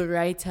of the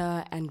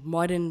writer and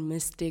modern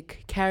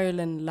mystic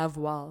Carolyn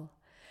Lovewell,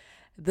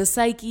 the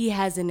psyche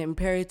has an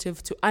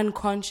imperative to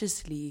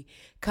unconsciously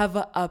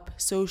cover up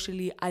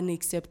socially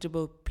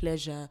unacceptable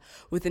pleasure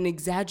with an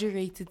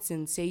exaggerated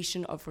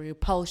sensation of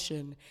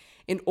repulsion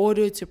in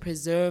order to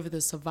preserve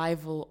the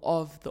survival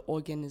of the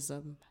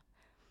organism.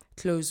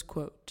 Close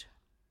quote.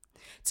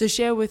 To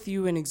share with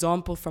you an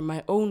example from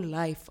my own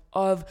life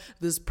of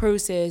this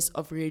process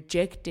of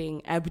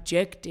rejecting,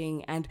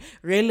 abjecting, and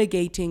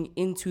relegating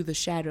into the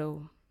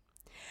shadow.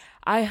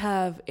 I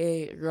have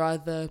a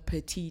rather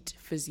petite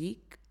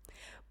physique,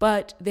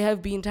 but there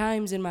have been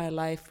times in my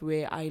life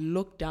where I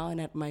look down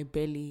at my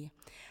belly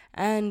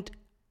and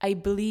I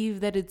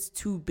believe that it's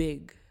too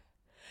big.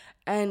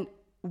 And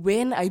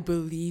when I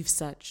believe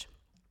such,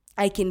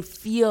 I can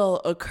feel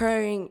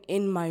occurring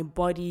in my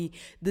body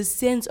the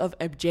sense of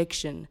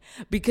abjection,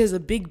 because a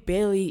big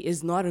belly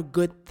is not a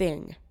good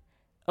thing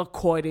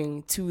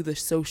according to the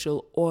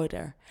social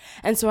order.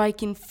 And so I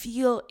can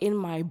feel in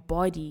my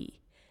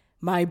body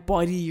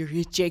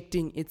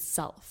rejecting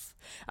itself.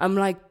 I'm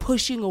like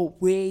pushing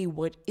away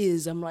what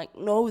is. I'm like,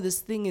 no, this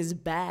thing is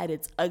bad.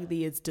 It's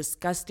ugly. It's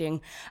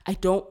disgusting. I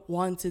don't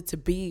want it to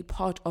be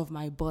part of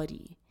my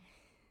body.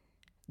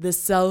 The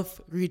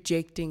self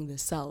rejecting the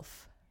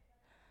self.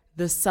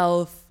 The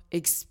self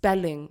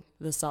expelling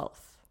the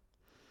self.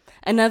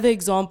 Another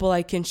example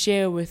I can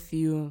share with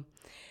you,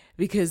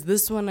 because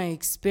this one I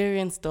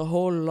experienced a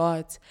whole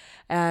lot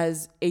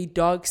as a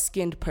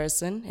dark-skinned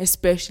person,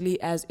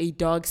 especially as a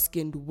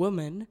dark-skinned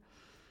woman.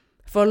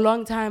 For a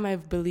long time,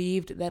 I've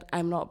believed that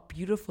I'm not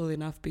beautiful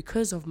enough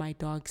because of my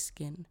dark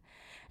skin,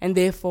 and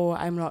therefore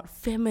I'm not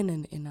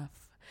feminine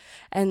enough.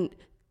 And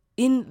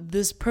in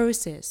this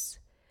process,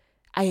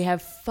 I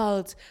have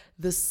felt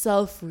the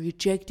self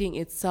rejecting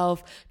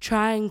itself,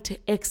 trying to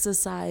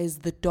exorcise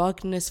the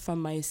darkness from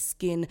my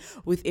skin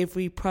with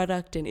every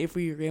product and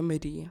every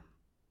remedy.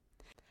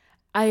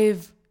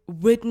 I've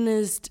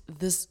witnessed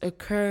this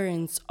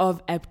occurrence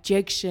of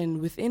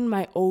abjection within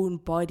my own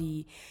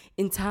body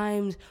in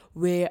times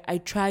where I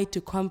tried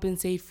to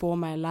compensate for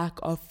my lack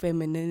of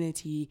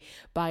femininity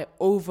by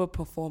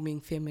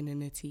overperforming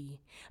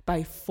femininity,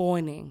 by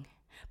fawning,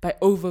 by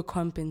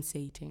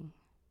overcompensating.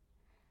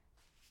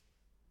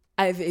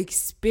 I've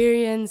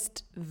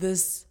experienced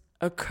this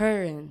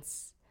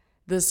occurrence,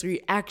 this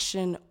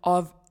reaction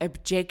of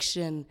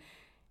abjection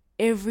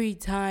every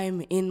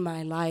time in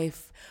my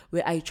life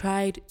where I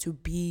tried to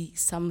be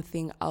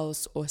something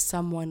else or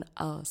someone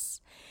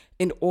else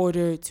in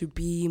order to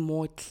be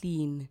more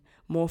clean,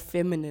 more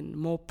feminine,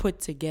 more put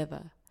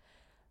together,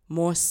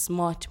 more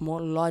smart, more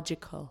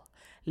logical,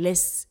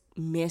 less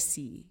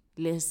messy,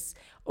 less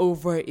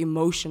over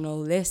emotional,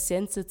 less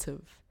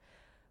sensitive,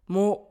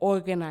 more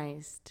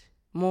organized,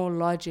 more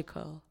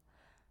logical,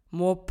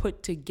 more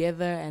put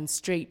together and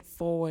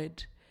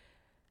straightforward.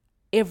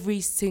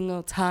 Every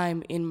single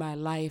time in my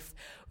life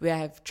where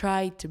I've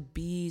tried to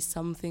be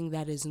something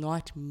that is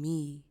not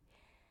me,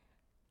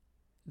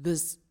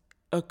 this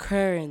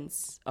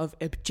occurrence of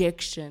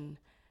abjection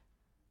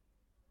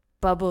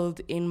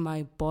bubbled in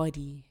my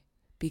body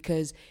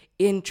because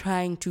in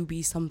trying to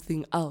be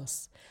something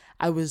else,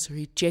 I was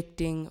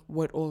rejecting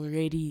what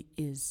already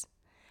is.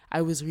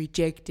 I was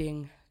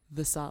rejecting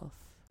the self.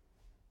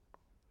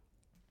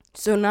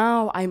 So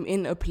now I'm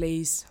in a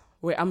place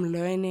where I'm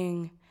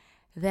learning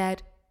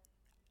that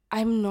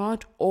I'm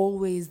not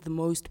always the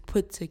most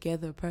put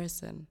together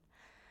person.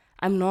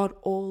 I'm not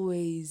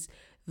always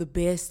the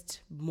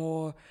best,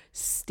 more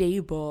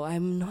stable.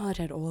 I'm not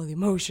at all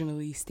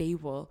emotionally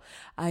stable.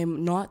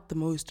 I'm not the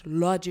most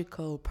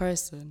logical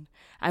person.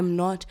 I'm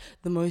not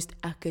the most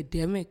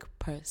academic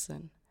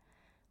person.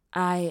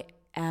 I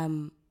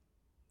am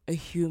a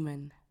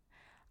human.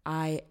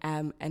 I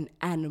am an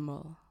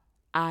animal.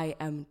 I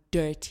am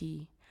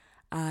dirty.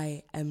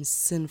 I am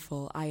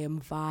sinful. I am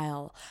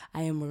vile.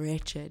 I am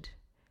wretched.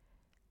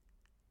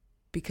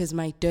 Because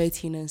my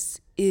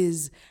dirtiness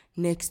is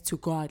next to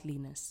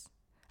godliness.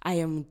 I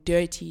am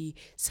dirty,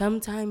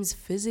 sometimes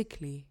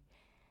physically.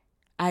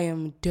 I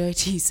am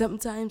dirty.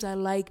 Sometimes I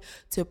like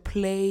to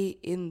play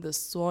in the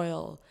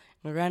soil,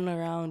 run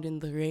around in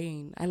the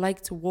rain. I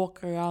like to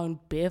walk around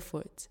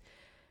barefoot.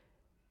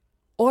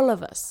 All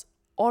of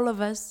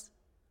us,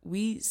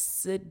 we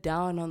sit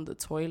down on the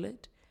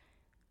toilet,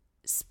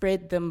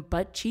 spread them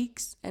butt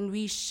cheeks, and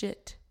we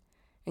shit.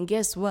 And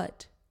guess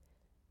what?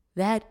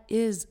 That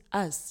is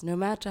us, no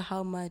matter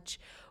how much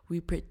we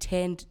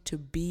pretend to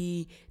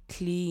be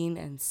clean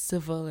and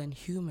civil and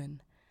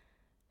human.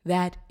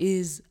 That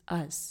is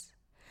us.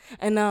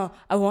 And now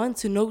I want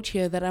to note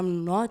here that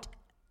I'm not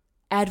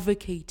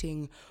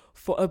advocating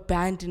for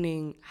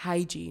abandoning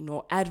hygiene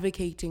or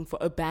advocating for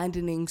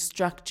abandoning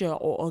structure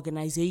or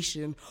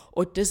organization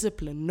or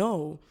discipline.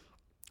 No.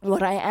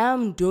 What I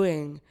am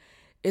doing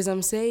is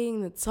I'm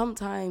saying that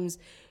sometimes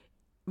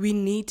we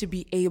need to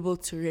be able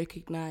to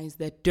recognize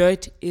that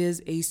dirt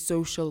is a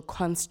social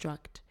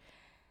construct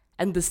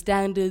and the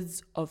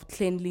standards of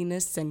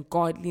cleanliness and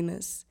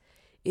godliness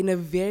in a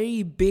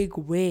very big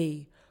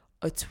way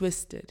are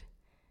twisted.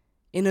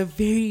 In a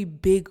very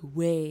big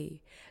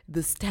way,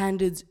 the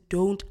standards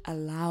don't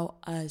allow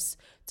us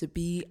to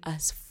be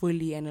us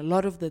fully, and a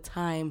lot of the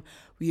time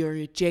we are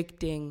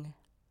rejecting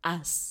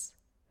us.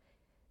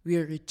 We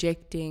are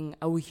rejecting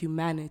our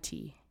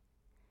humanity.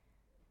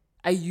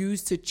 I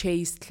used to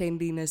chase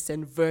cleanliness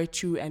and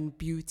virtue and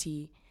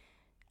beauty.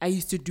 I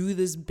used to do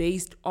this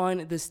based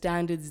on the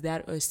standards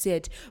that are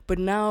set. But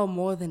now,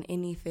 more than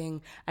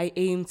anything, I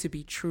aim to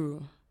be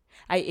true.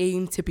 I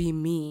aim to be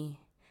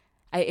me.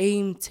 I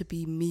aim to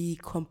be me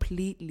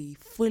completely,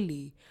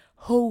 fully,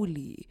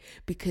 wholly.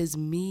 Because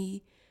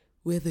me,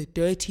 whether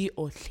dirty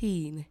or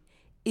clean,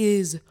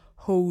 is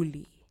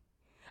holy.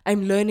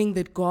 I'm learning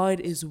that God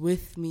is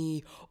with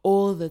me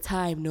all the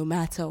time, no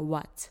matter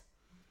what.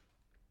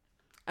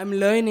 I'm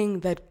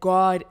learning that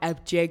God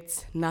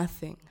abjects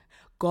nothing.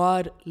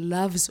 God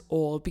loves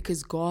all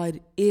because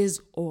God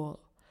is all.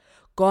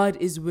 God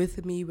is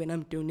with me when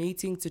I'm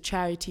donating to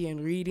charity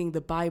and reading the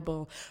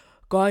Bible.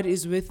 God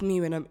is with me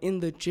when I'm in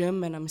the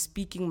gym and I'm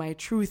speaking my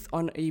truth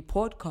on a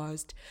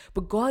podcast.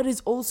 But God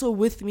is also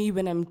with me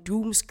when I'm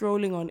doom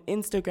scrolling on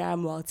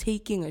Instagram while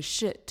taking a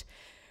shit.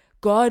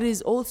 God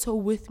is also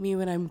with me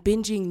when I'm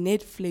binging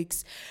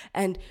Netflix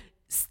and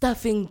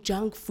stuffing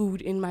junk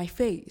food in my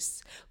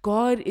face.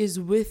 God is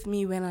with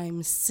me when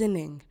I'm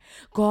sinning.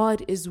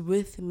 God is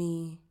with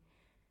me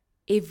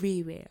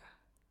everywhere.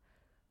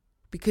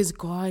 Because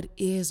God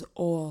is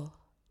all.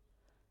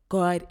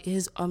 God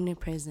is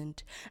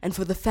omnipresent. And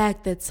for the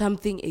fact that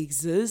something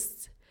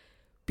exists,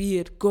 be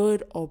it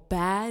good or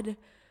bad,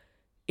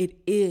 it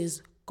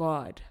is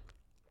God.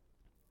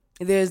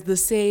 There's the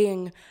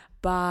saying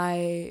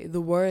by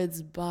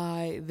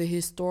the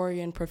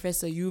historian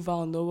Professor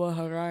Yuval Noah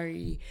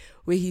Harari,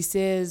 where he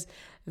says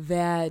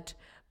that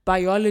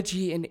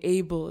biology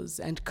enables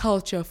and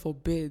culture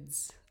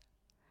forbids.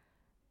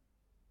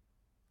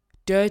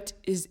 Dirt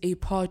is a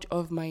part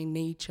of my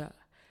nature.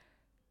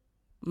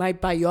 My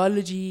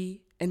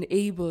biology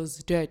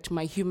enables dirt.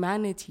 My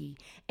humanity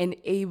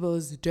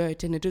enables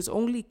dirt. And it is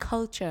only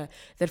culture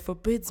that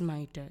forbids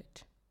my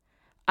dirt.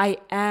 I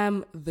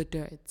am the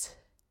dirt.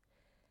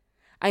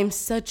 I'm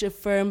such a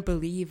firm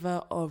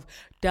believer of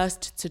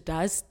dust to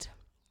dust,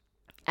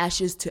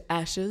 ashes to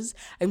ashes.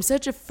 I'm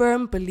such a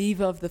firm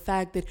believer of the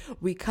fact that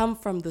we come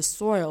from the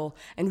soil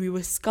and we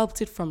were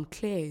sculpted from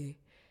clay.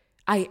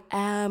 I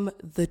am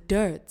the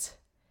dirt.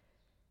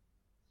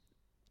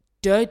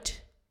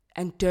 Dirt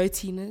and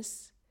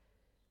dirtiness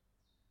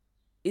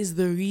is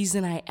the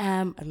reason I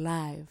am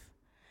alive,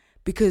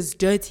 because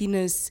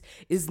dirtiness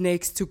is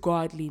next to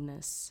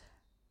godliness.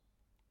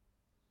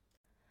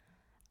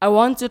 I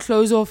want to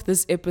close off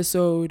this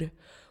episode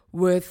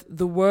with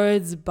the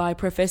words by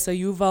Professor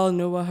Yuval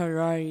Noah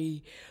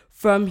Harari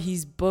from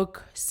his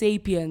book,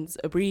 Sapiens,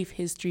 A Brief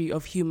History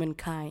of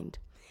Humankind.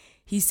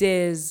 He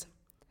says,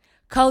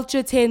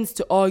 "Culture tends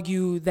to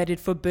argue that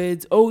it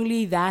forbids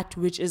only that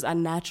which is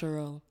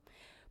unnatural.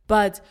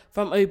 But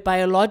from a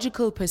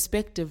biological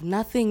perspective,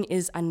 nothing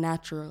is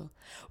unnatural.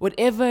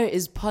 Whatever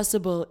is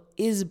possible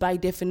is by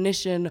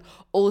definition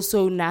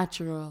also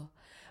natural.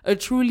 A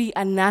truly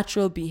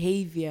unnatural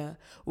behavior,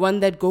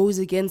 one that goes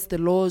against the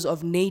laws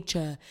of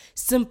nature,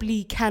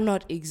 simply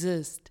cannot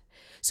exist.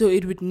 So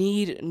it would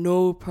need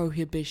no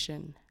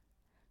prohibition."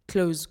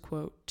 Close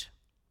quote.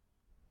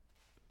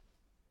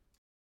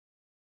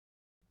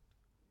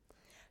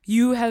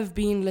 You have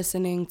been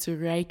listening to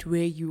Right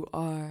Where You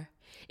Are.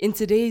 In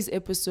today's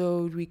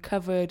episode, we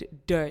covered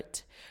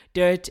dirt.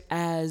 Dirt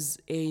as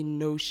a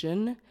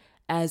notion,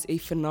 as a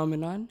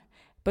phenomenon,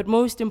 but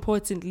most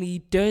importantly,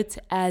 dirt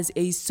as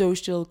a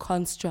social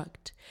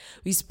construct.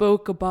 We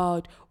spoke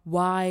about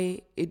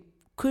why it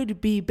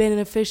could be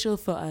beneficial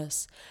for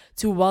us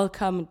to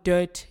welcome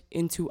dirt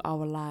into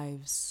our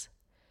lives.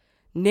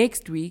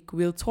 Next week,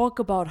 we'll talk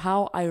about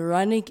how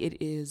ironic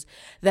it is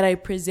that I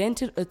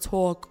presented a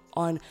talk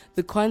on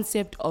the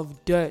concept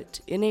of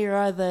dirt in a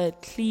rather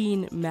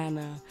clean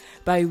manner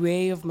by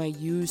way of my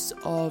use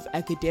of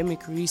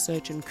academic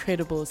research and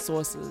credible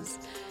sources.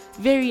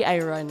 Very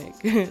ironic.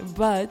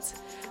 But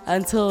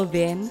until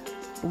then,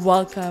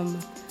 welcome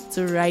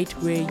to Right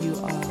Where You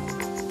Are.